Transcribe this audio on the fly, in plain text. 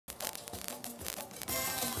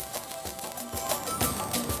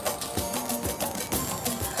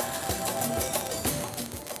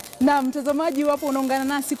Na mtazamaji wapo unaungana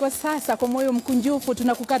nasi kwa sasa kwa moyo mkunjufu,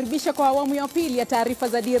 tunakukaribisha kwa awamu ya pili ya taarifa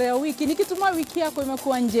za Dira ya wiki. Nikitumai wiki yako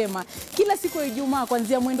imekuwa njema. Kila siku ya Ijumaa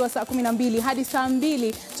kuanzia mwendo wa saa 12 hadi saa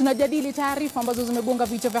 2 tunajadili taarifa ambazo zimegonga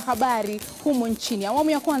vichwa vya habari humu nchini. Awamu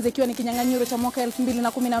ya kwanza ikiwa ni kinyang'anyiro cha mwaka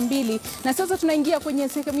 2012, na sasa tunaingia kwenye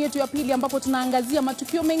sehemu yetu ya pili ambapo tunaangazia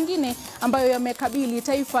matukio mengine ambayo yamekabili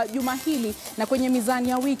taifa juma hili. Na kwenye mizani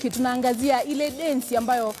ya wiki tunaangazia ile densi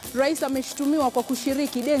ambayo rais ameshutumiwa kwa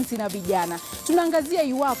kushiriki densi na vijana. Tunaangazia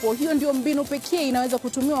iwapo hiyo ndio mbinu pekee inaweza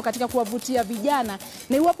kutumiwa katika kuwavutia vijana,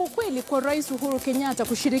 na iwapo kweli kwa Rais Uhuru Kenyatta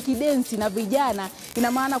kushiriki densi na vijana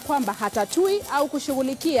ina maana kwamba hatatui au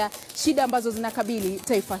kushughulikia shida ambazo zinakabili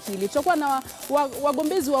taifa hili. Tutakuwa na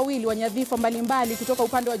wagombezi wawili wa nyadhifa mbalimbali kutoka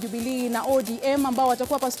upande wa Jubilee na ODM ambao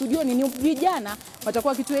watakuwa hapa studioni. Ni vijana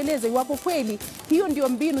watakuwa kitueleza iwapo kweli hiyo ndio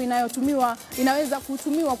mbinu inaweza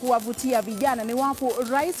kutumiwa kuwavutia vijana, na iwapo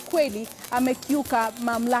rais kweli amekiuka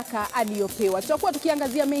mamlaka aliyopewa. Tutakuwa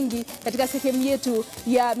tukiangazia mengi katika sehemu yetu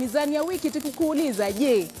ya mizani ya wiki, tukikuuliza,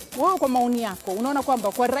 je, wewe kwa maoni yako unaona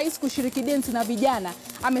kwamba kwa rais kushiriki densi na vijana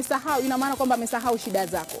amesahau, ina maana kwamba amesahau shida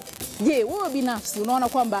zako? Je, wewe binafsi unaona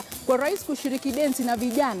kwamba kwa rais kushiriki densi na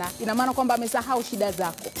vijana ina maana kwamba amesahau shida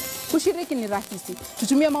zako? Kushiriki ni rahisi.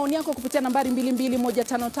 Tutumia maoni yako kupitia nambari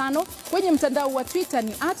 22155. Kwenye mtandao wa Twitter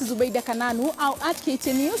ni @Zubeidah Koome au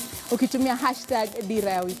 @KTNews ukitumia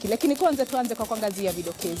 #Dira ya wiki. Lakini kwanza tuanze kwa kuangazia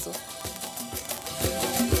vidokezo.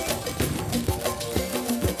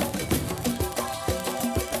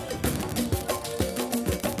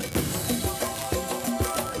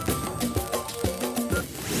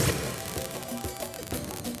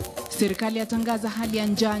 Serikali yatangaza hali ya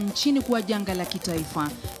njaa nchini kuwa janga la kitaifa.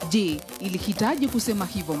 Je, ilihitaji kusema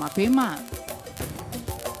hivyo mapema?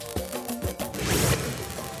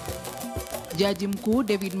 Jaji mkuu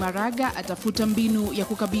David Maraga atafuta mbinu ya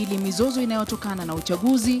kukabili mizozo inayotokana na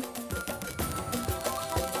uchaguzi.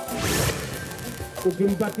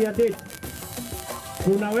 Ukimpatia date,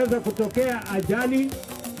 kunaweza kutokea ajali,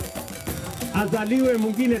 azaliwe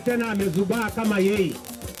mwingine tena amezubaa kama yeye.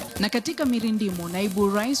 Na katika mirindimo, naibu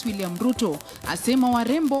rais William Ruto asema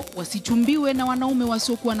warembo wasichumbiwe na wanaume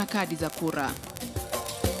wasiokuwa na kadi za kura.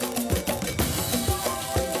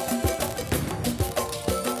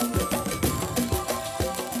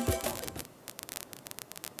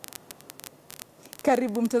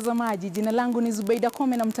 Karibu mtazamaji, jina langu ni Zubeidah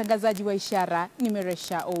Koome na mtangazaji wa ishara ni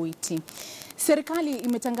Meresha Owiti. Serikali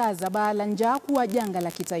imetangaza baa la njaa kuwa janga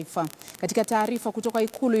la kitaifa. Katika taarifa kutoka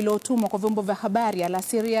ikulu iliyotumwa kwa vyombo vya habari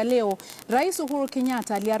alasiri ya leo, Rais Uhuru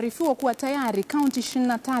Kenyatta aliarifiwa kuwa tayari kaunti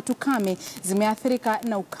 23 kame zimeathirika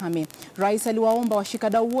na ukame. Rais aliwaomba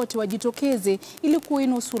washikadau wote wajitokeze ili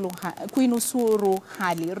kuinusuru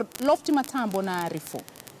hali. Lofti Matambo na arifu.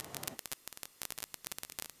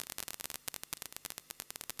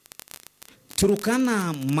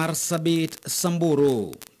 Turkana, Marsabit,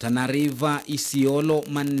 Samburu, Tana River, Isiolo,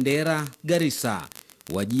 Mandera, Garissa,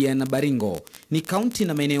 Wajir na Baringo ni kaunti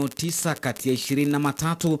na maeneo 9 kati ya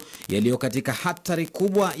 23 yaliyo katika hatari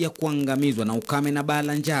kubwa ya kuangamizwa na ukame na baa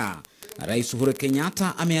la njaa. Rais Uhuru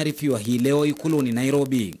Kenyatta amearifiwa hii leo ikuluni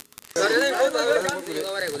Nairobi.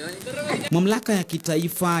 Mamlaka ya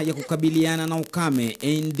kitaifa ya kukabiliana na ukame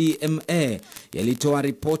NDMA yalitoa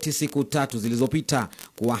ripoti siku 3 zilizopita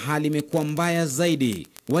kuwa hali imekuwa mbaya zaidi,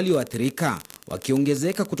 walioathirika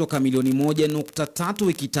wakiongezeka kutoka milioni 1.3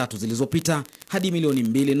 wiki 3 zilizopita hadi milioni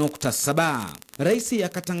 2.7. Rais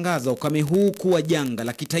akatangaza ukame huu kuwa janga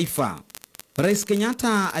la kitaifa. Rais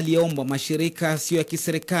Kenyatta aliomba mashirika yasiyo ya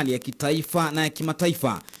kiserikali ya kitaifa na ya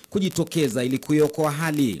kimataifa kujitokeza ili kuiokoa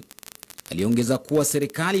hali. Aliongeza kuwa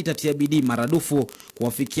serikali itatia bidii maradufu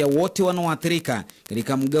kuwafikia wote wanaoathirika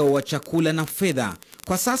katika mgao wa chakula na fedha.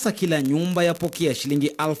 Kwa sasa kila nyumba yapokea shilingi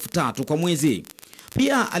 3,000 kwa mwezi.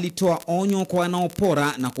 Pia alitoa onyo kwa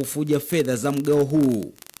wanaopora na kufuja fedha za mgao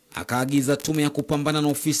huu. Akaagiza tume ya kupambana na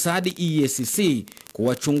ufisadi EACC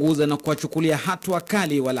kuwachunguza na kuwachukulia hatua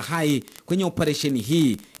kali wala hai kwenye operesheni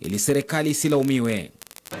hii ili serikali isilaumiwe.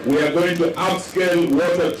 We are going to upscale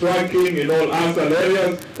water tracking in all urban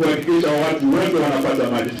areas kuhakikisha watu wote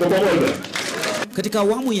wanapata maji. Pamoja. Katika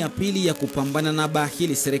awamu ya pili ya kupambana na baa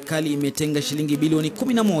hili, serikali imetenga shilingi bilioni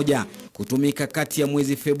 11 kutumika kati ya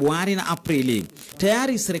mwezi Februari na Aprili.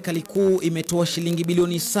 Tayari serikali kuu imetoa shilingi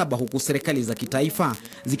bilioni 7 huku serikali za kitaifa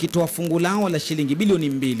zikitoa fungu lao la shilingi bilioni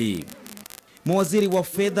 2. Mawaziri wa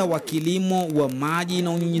fedha, wa kilimo, wa maji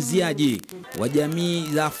na unyunyiziaji, wa jamii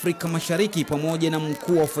za Afrika Mashariki pamoja na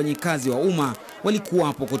mkuu wa wafanyikazi wa umma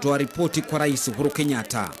walikuwapo kutoa ripoti kwa Rais Uhuru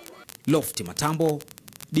Kenyatta. Lofti Matambo,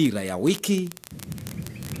 Dira ya wiki.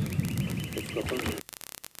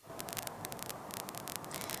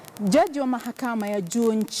 Jaji wa mahakama ya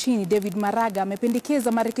juu nchini David Maraga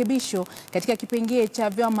amependekeza marekebisho katika kipengee cha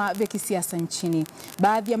vyama vya kisiasa nchini.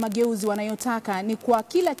 Baadhi ya mageuzi wanayotaka ni kwa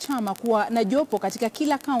kila chama kuwa na jopo katika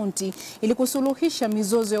kila kaunti ili kusuluhisha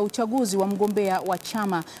mizozo ya uchaguzi wa mgombea wa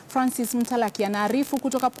chama. Francis Mtalaki anaarifu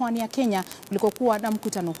kutoka pwani ya Kenya kulikokuwa na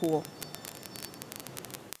mkutano huo.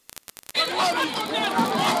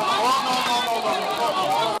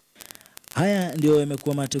 Haya ndio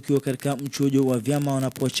yamekuwa matokeo katika mchujo wa vyama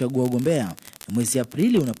wanapochagua wagombea. Na mwezi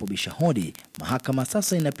Aprili unapobisha hodi, mahakama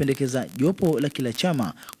sasa inapendekeza jopo la kila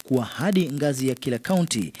chama kuwa hadi ngazi ya kila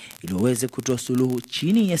kaunti ili waweze kutoa suluhu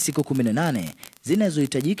chini ya siku 18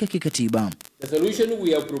 zinazohitajika kikatiba. The solution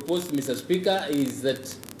we have proposed, Mr. Speaker, is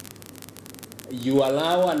that you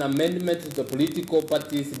allow an amendment to the Political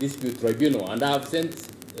Parties Dispute Tribunal, and I have sent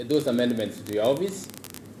those amendments to your office,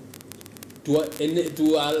 to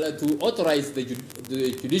authorize the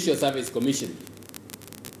Judicial Service Commission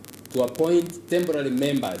to appoint temporary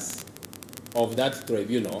members of that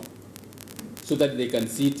tribunal so that they can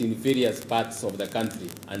sit in various parts of the country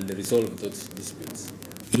and resolve those disputes.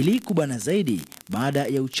 Ili kubana zaidi, baada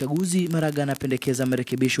ya uchaguzi, Maraga anapendekeza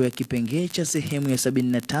marekebisho ya kipengee cha sehemu ya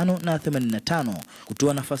 75 na 85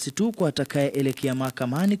 kutoa nafasi tu kwa atakayeelekea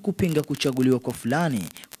mahakamani kupinga kuchaguliwa kwa fulani.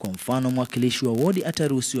 Kwa mfano, mwakilishi wa wodi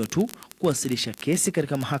ataruhusiwa tu kuwasilisha kesi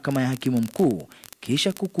katika mahakama ya hakimu mkuu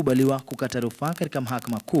kisha kukubaliwa kukata rufaa katika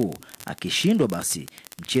mahakama kuu. Akishindwa, basi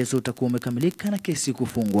mchezo utakuwa umekamilika na kesi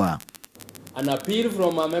kufungwa. An appeal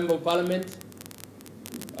from a member of parliament,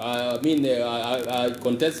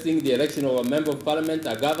 contesting the election of a member of parliament,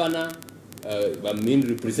 a governor,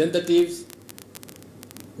 representatives,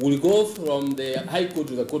 will go from the High Court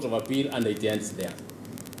to the Court of Appeal, and it ends there.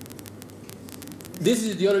 This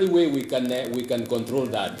is the only way we can control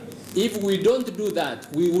that. If we don't do that,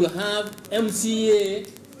 we will have MCA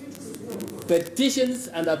petitions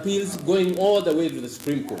and appeals going all the way to the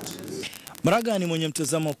Supreme Court. Maraga ni mwenye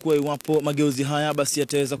mtazamo kuwa iwapo mageuzi haya basi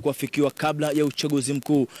yataweza kuafikiwa kabla ya uchaguzi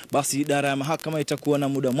mkuu, basi idara ya mahakama itakuwa na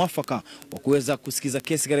muda mwafaka wa kuweza kusikiza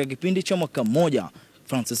kesi katika kipindi cha mwaka mmoja.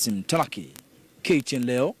 Francis Mtalaki, KTN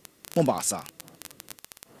leo, Mombasa.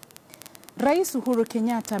 Rais Uhuru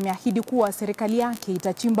Kenyatta ameahidi kuwa serikali yake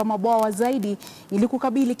itachimba mabwawa zaidi ili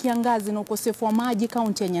kukabili kiangazi na ukosefu wa maji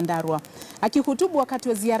kaunti ya Nyandarua. Akihutubu wakati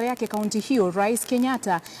wa ziara yake kaunti hiyo, Rais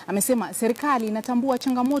Kenyatta amesema serikali inatambua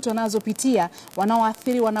changamoto wanazopitia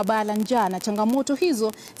wanaoathiriwa na baa la njaa na changamoto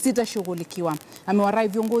hizo zitashughulikiwa. Amewarai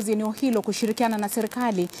viongozi eneo hilo kushirikiana na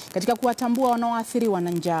serikali katika kuwatambua wanaoathiriwa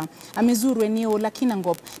na njaa. Amezuru eneo la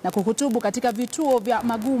Kinangop na kuhutubu katika vituo vya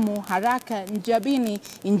Magumu, Haraka, Njabini,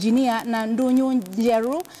 Injinia na Ndunyu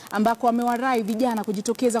Njeru, ambako amewarai vijana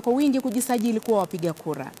kujitokeza kwa wingi kujisajili kuwa wapiga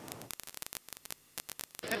kura.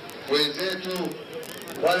 Wenzetu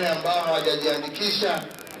wale ambao hawajajiandikisha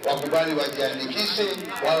wakubali wajiandikishe,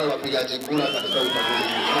 wale wapigaji kura katika uchaguzi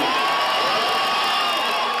mkuu.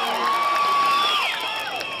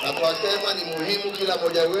 Na twasema ni muhimu kila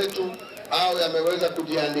mmoja wetu awe ameweza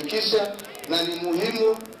kujiandikisha, na ni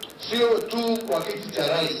muhimu sio tu kwa kiti cha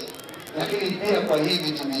rais, lakini pia kwa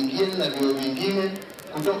hivi viti vingine na vio vingine,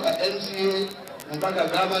 kutoka MCA mpaka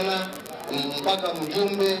governor mpaka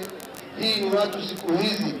mjumbe. Hii ni watu siku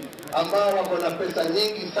hizi ambao wako na pesa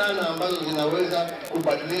nyingi sana ambazo zinaweza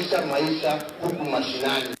kubadilisha maisha huku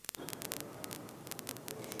mashinani.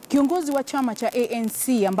 Kiongozi wa chama cha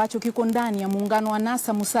ANC ambacho kiko ndani ya muungano wa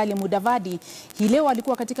NASA, Musalia Mudavadi, hii leo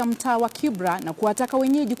alikuwa katika mtaa wa Kibra na kuwataka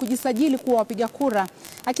wenyeji kujisajili kuwa wapiga kura,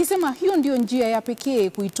 akisema hiyo ndio njia ya pekee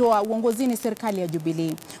kuitoa uongozini serikali ya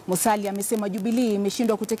Jubilee. Musalia amesema Jubilee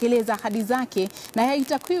imeshindwa kutekeleza ahadi zake na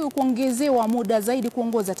haitakiwi kuongezewa muda zaidi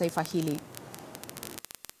kuongoza taifa hili.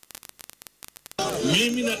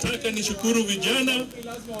 Mimi nataka nishukuru vijana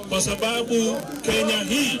kwa sababu Kenya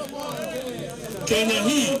hii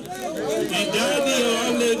idadi ya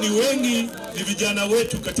wale ni wengi, ni vijana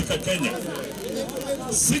wetu katika Kenya.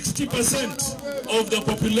 60% of the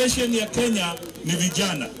population ya Kenya ni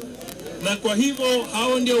vijana, na kwa hivyo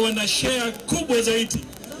hao ndio wana share kubwa zaidi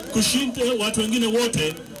kushinda watu wengine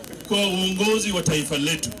wote kwa uongozi wa taifa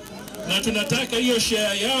letu, na tunataka hiyo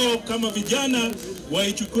share yao kama vijana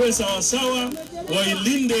waichukue sawa sawa,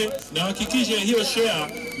 wailinde na hakikisha hiyo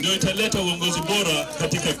share ndio italeta uongozi bora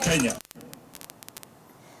katika Kenya.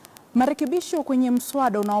 Marekebisho kwenye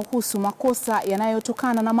mswada unaohusu makosa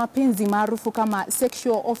yanayotokana na mapenzi maarufu kama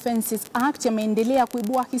Sexual Offences Act yameendelea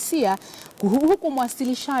kuibua hisia, huku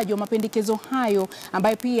mwasilishaji wa mapendekezo hayo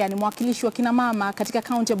ambaye pia ni mwakilishi wa kina mama katika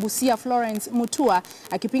kaunti ya Busia, Florence Mutua,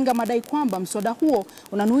 akipinga madai kwamba mswada huo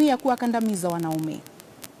unanuia kuwakandamiza wanaume.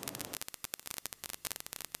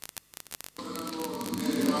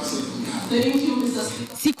 Thank you, Mr.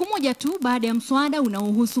 Siku moja tu baada ya mswada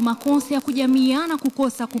unaohusu makosa ya kujamiiana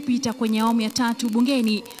kukosa kupita kwenye awamu ya 3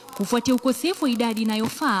 bungeni kufuatia ukosefu wa idadi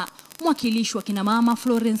inayofaa, mwakilishi wa kina mama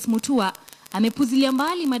Florence Mutua amepuzilia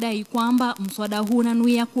mbali madai kwamba mswada huu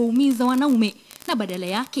unanuia kuwaumiza wanaume na badala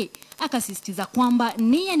yake akasisitiza kwamba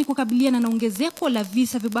nia ni kukabiliana na ongezeko la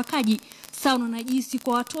visa vya ubakaji sawa na unajisi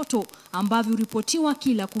kwa watoto ambavyo huripotiwa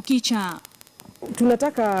kila kukicha.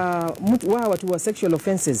 Tunataka watu wa sexual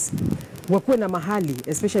offenses wakuwe na mahali,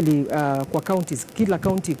 especially kwa counties, kila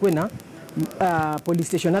county kuwe na police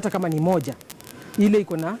station hata kama ni moja. Ile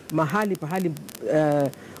iko na mahali pahali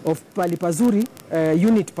pazuri,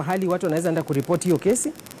 unit pahali watu wanaweza enda kuripoti hiyo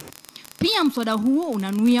kesi. Pia mswada huo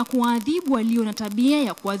unanuia kuadhibu walio na tabia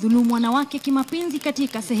ya kuwadhulumu wanawake kimapenzi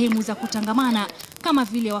katika sehemu za kutangamana kama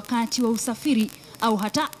vile wakati wa usafiri au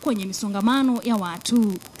hata kwenye misongamano ya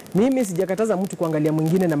watu. Mimi sijakataza mtu kuangalia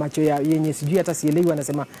mwingine na macho yenye sijui hata sielewi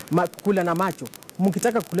anasema kula na macho.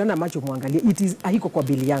 Mkitaka kula na macho muangalie. Haiko kwa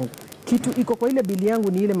bili yangu. Kitu iko kwa ile bili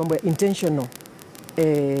yangu ni ile mambo ya intentional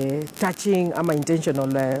touching ama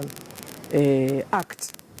intentional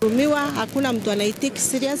act. Rumiwa hakuna mtu anaitake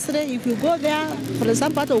seriously. If you go there, for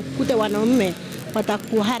example, hata ukute wanaume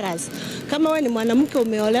watakuharas. Kama wewe ni mwanamke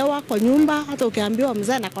umeolewa kwa nyumba, hata ukiambiwa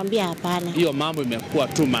mzee anakwambia hapana. Hiyo mambo imekuwa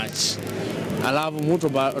too much. Alafu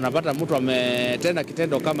unapata mtu ametenda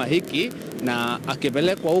kitendo kama hiki na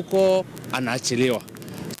akipelekwa huko anaachiliwa.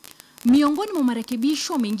 Miongoni mwa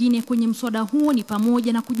marekebisho mengine kwenye mswada huo ni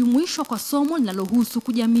pamoja na kujumuishwa kwa somo linalohusu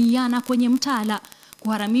kujamiiana kwenye mtaala,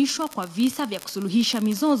 kuharamishwa kwa visa vya kusuluhisha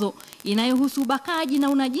mizozo inayohusu ubakaji na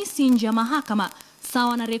unajisi nje ya mahakama,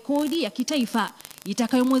 sawa na rekodi ya kitaifa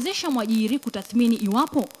itakayomwezesha mwajiri kutathmini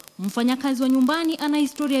iwapo mfanyakazi wa nyumbani ana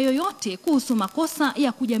historia yoyote kuhusu makosa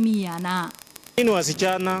ya kujamiiana.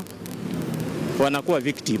 Wasichana wanakuwa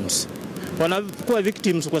victims. Wanakuwa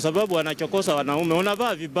victims kwa sababu wanachokosa wanaume.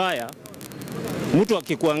 Unavaa vibaya, mtu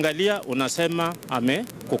akikuangalia unasema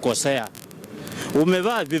amekukosea.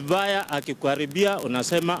 Umevaa vibaya, akikuharibia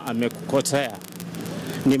unasema amekukosea.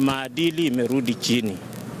 Ni maadili imerudi chini.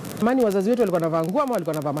 Zamani wazazi wetu walikuwa wanavaa nguo ama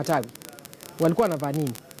walikuwa wanavaa matawi? Walikuwa wanavaa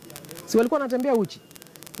nini? Si walikuwa wanatembea uchi?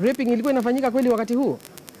 Raping ilikuwa inafanyika kweli wakati huo?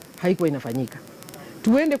 Haikuwa inafanyika.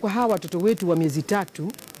 Tuende kwa hawa watoto wetu wa miezi 3,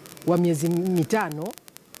 wa miezi 5,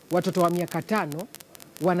 watoto wa miaka 5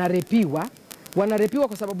 wanarepiwa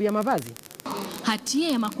kwa sababu ya mavazi. Hatia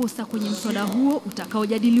ya makosa kwenye mswada huo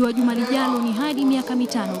utakaojadiliwa juma lijalo ni hadi miaka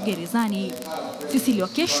 5 gerezani. Cecilia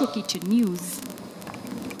Kesho, KTN News.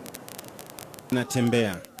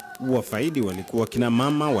 Natembea. Wafaidi walikuwa kina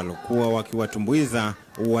mama walikuwa wakiwatumbuiza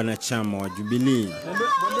wanachama wa Jubilee.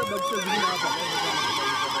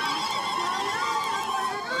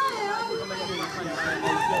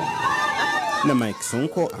 Na Mike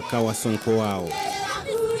Sonko akawa Sonko wao.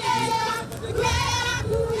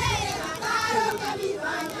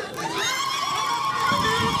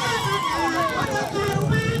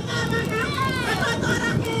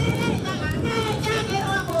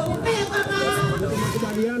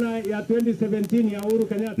 Ya 2017 ya Uhuru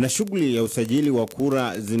Kenyatta. Na shughuli ya usajili wa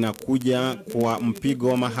kura zinakuja kwa mpigo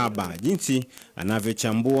wa mahaba, jinsi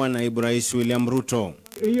anavyochambua naibu rais William Ruto.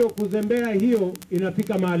 Hiyo kuzembea hiyo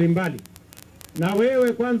inafika mahali mbali. Na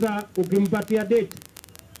wewe kwanza ukimpatia date,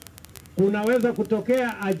 kunaweza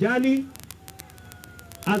kutokea ajali,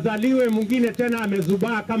 azaliwe mwingine tena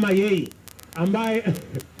amezubaa kama yeye, ambaye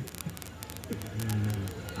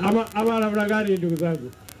ama namna gani ndugu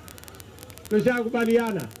zangu?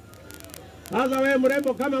 Tushakubaliana. Sasa wewe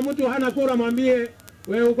mrembo, kama mtu hana kura mwambie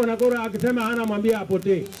wewe uko na kura, akisema hana mwambie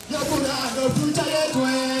apotee.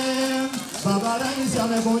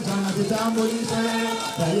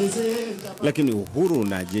 Lakini Uhuru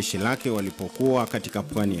na jeshi lake walipokuwa katika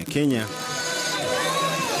pwani ya Kenya,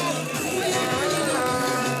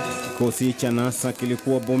 kikosi cha NASA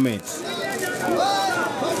kilikuwa Bomet.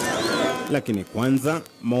 Lakini kwanza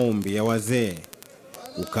maombi ya wazee,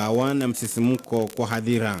 ukawa na msisimko kwa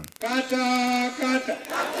hadhira.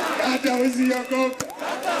 Kata usiogope.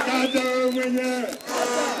 Kata wewe mwenyewe.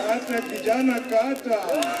 Kata kijana kata.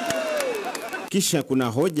 Kisha kuna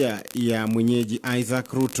hoja ya mwenyeji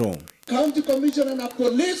Isaac Ruto. County Commissioner na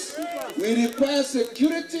police, we require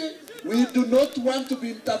security. We do not want to be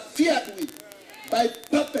interfered with by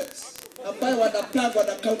puppets ambayo wanapangwa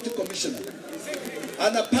na County Commissioner.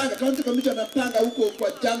 Anapanga, County Commissioner anapanga huko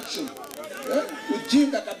kwa junction.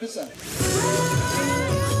 Ujinga kabisa.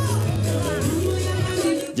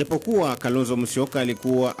 Japokuwa Kalonzo Musyoka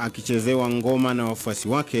alikuwa akichezewa ngoma na wafuasi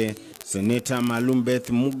wake, Seneta Maalum Beth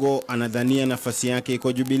Mugo anadhania nafasi yake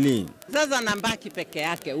iko Jubilee. Sasa nambaki peke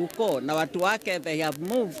yake huko na watu wake, they have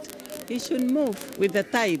moved. He should move with the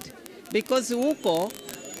tide. because huko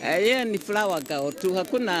yeye ni flower girl tu,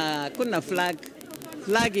 hakuna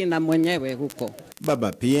flag ina mwenyewe huko.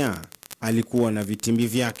 Baba pia alikuwa na vitimbi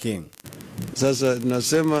vyake. Sasa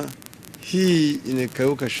tunasema hii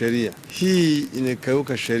inakeuka sheria, hii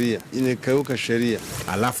inakeuka sheria, inakeuka sheria.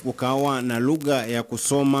 Alafu kukawa na lugha ya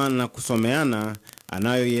kusoma na kusomeana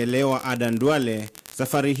anayoielewa Adan Duale,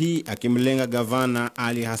 safari hii akimlenga gavana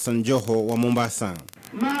Ali Hassan Joho wa Mombasa.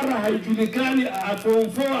 Mara haijulikani form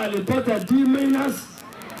 4 alipata D-.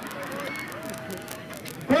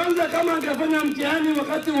 Kwanza kama angefanya mtihani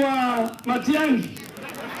wakati wa Matiang'i.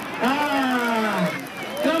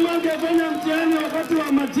 Kama angefanya mtihani wakati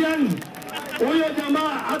wa Matiang'i, huyo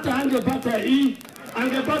jamaa hata angepata E,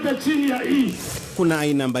 angepata chini ya E. Kuna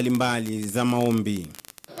aina mbalimbali za maombi.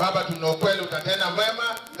 Baba, tuna ukweli utatenda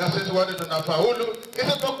mema na sisi wote tunafaulu.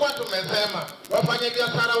 Isipokuwa tumesema wafanye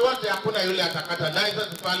biashara wote, hakuna yule atakata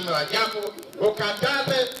license. Mfalme wa Jabu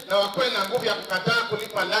ukataze na wakuwe na nguvu ya kukataa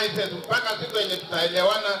kulipa license mpaka siku yenye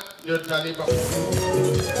tutaelewana ndio tutalipa.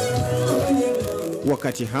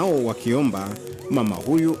 Wakati hao wakiomba, mama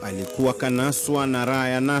huyu alikuwa kanaswa na raha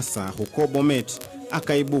ya nasa huko Bomet,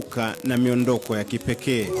 akaibuka na miondoko ya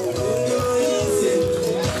kipekee.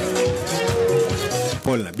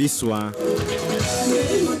 Paul Biswa,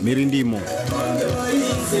 Mirindimo.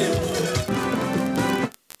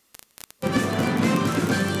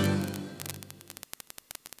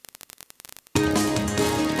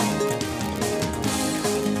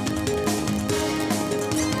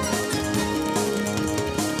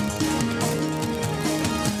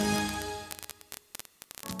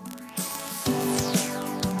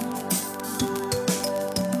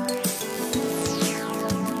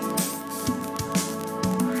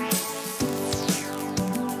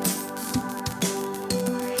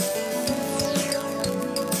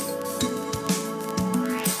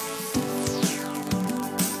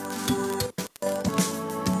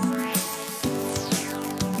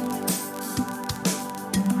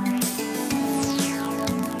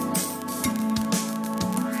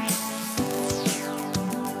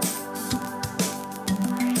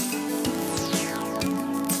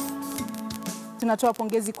 Tunatoa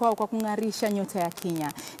pongezi kwao kwa kung'arisha nyota ya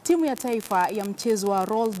Kenya. Timu ya taifa ya mchezo wa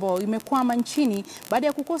rollball imekwama nchini baada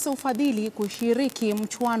ya kukosa ufadhili kushiriki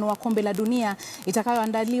mchuano wa kombe la dunia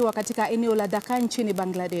itakayoandaliwa katika eneo la Dhaka nchini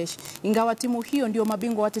Bangladesh. Ingawa timu hiyo ndio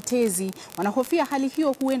mabingwa watetezi, wanahofia hali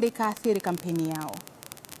hiyo huenda ikaathiri kampeni yao.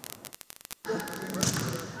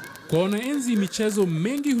 Kwa wanaenzi michezo,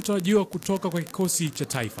 mengi hutarajiwa kutoka kwa kikosi cha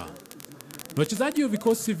taifa. Wachezaji wa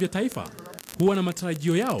vikosi vya taifa huwa na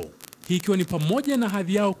matarajio yao, hii ikiwa ni pamoja na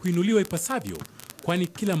hadhi yao kuinuliwa ipasavyo, kwani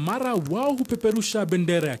kila mara wao hupeperusha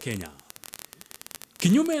bendera ya Kenya.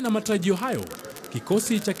 Kinyume na matarajio hayo,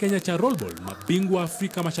 kikosi cha Kenya cha rollball, mabingwa wa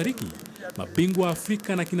Afrika Mashariki, mabingwa wa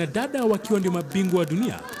Afrika na kinadada wakiwa ndio mabingwa wa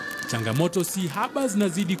dunia, changamoto si haba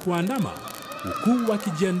zinazidi kuandama, huku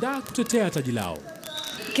wakijiandaa kutetea taji lao.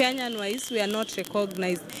 Kenyan-wise, we are not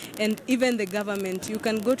recognized, and even the government, you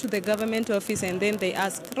can go to the government office and then they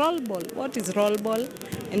ask, rollball, what is rollball?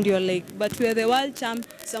 And you're like, but we are the world champ.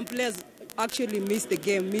 Some players actually miss the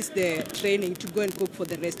game, miss the training to go and cook for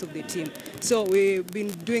the rest of the team. So we've been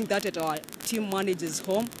doing that at our team manager's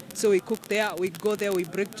home. So we cook there, we go there, we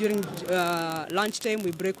break during lunchtime,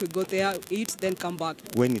 we break, we go there, eat, then come back.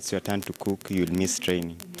 When it's your turn to cook, you'll miss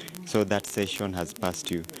training. So that session has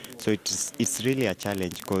passed you. So it's really a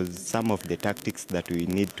challenge because some of the tactics that we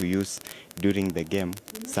need to use during the game,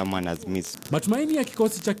 someone has missed. Matumaini ya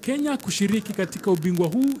kikosi cha Kenya kushiriki katika ubingwa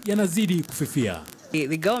huu yanazidi kufifia.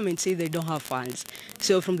 The government say they don't have funds.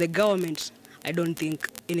 So from the government, I don't think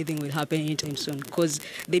anything will happen anytime soon because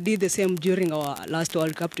they did the same during our last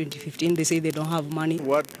World Cup 2015. They say they don't have money.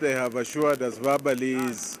 What they have assured us verbally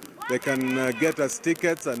is they can get us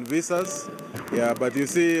tickets and visas. Yeah, but you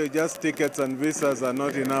see, just tickets and visas are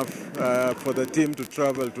not enough for the team to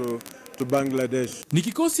travel to Bangladesh. Ni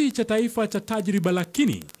kikosi cha taifa cha tajriba,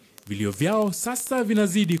 lakini vilio vyao sasa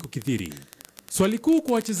vinazidi kukithiri. Swali kuu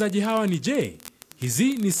kwa wachezaji hawa ni je,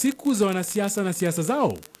 hizi ni siku za wanasiasa na siasa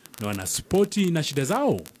zao na wanaspoti na shida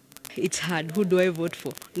zao? It's hard. Who do I vote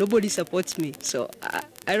for? Nobody supports me. So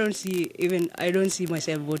I don't see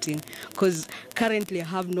myself voting because currently I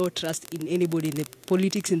have no trust in anybody in the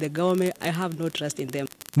politics, in the government. I have no trust in them.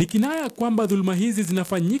 Ni kinaya kwamba dhuluma hizi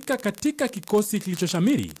zinafanyika katika kikosi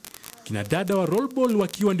kilichoshamiri, kina dada wa rollball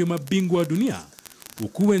wakiwa ndio mabingwa wa dunia,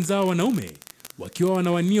 huku wenzao wanaume wakiwa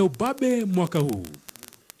wanawania ubabe mwaka huu.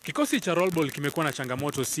 Kikosi cha rollball kimekuwa na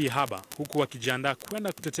changamoto si haba, huku wakijiandaa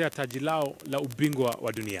kwenda kutetea taji lao la ubingwa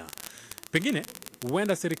wa dunia. Pengine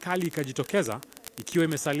huenda serikali ikajitokeza ikiwa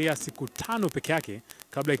imesalia siku 5 peke yake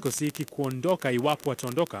kabla kikosi hiki kuondoka, iwapo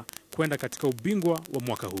wataondoka kwenda katika ubingwa wa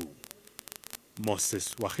mwaka huu.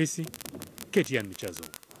 Moses Wahisi, KTN Michezo.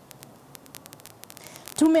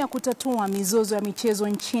 Tume ya kutatua mizozo ya michezo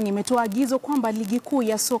nchini imetoa agizo kwamba ligi kuu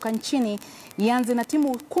ya soka nchini ianze na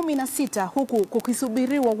timu 16 huku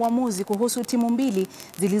kukisubiriwa uamuzi kuhusu timu 2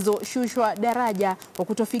 zilizoshushwa daraja kwa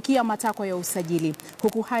kutofikia matakwa ya usajili.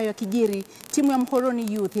 Huku hayo yakijiri, timu ya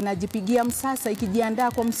Muhoroni Youth inajipigia msasa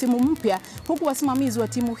ikijiandaa kwa msimu mpya, huku wasimamizi wa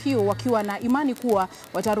timu hiyo wakiwa na imani kuwa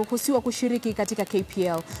wataruhusiwa kushiriki katika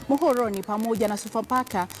KPL. Muhoroni pamoja na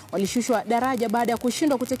Sofapaka walishushwa daraja baada ya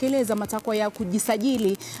kushindwa kutekeleza matakwa ya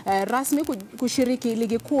kujisajili rasmi kushiriki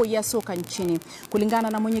ligi kuu ya soka nchini. Kulingana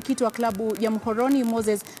na mwenyekiti wa klabu ya Muhoroni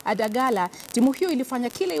Moses Adagala, timu hiyo ilifanya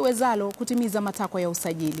kile iwezalo kutimiza matakwa ya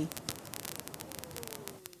usajili.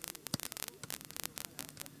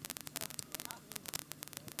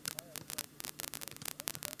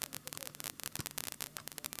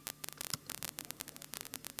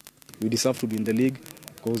 We deserve to be in the league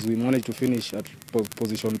because we managed to finish at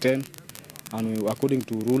position 10, and according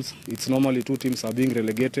to rules, it's normally 2 teams are being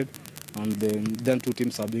relegated and then 2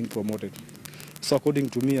 teams are being promoted. So according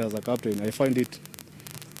to me as a captain, I find it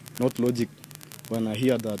not logic when I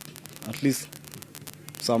hear that at least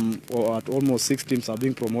almost 6 teams are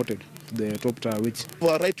being promoted to the top tier, which have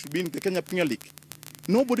a right to be in the Kenya Premier League.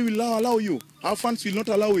 Nobody will allow you. Our fans will not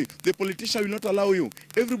allow you. The politician will not allow you.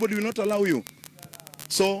 Everybody will not allow you.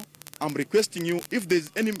 So I'm requesting you, if there's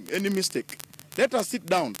any mistake, let us sit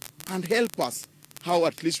down and help us how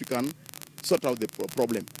at least we can sort out the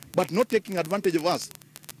problem, but not taking advantage of us.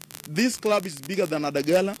 This club is bigger than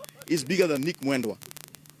Adagala, is bigger than Nick Mwendwa.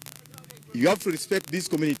 You have to respect this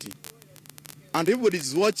community, and everybody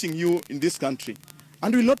is watching you in this country,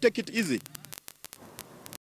 and will not take it easy.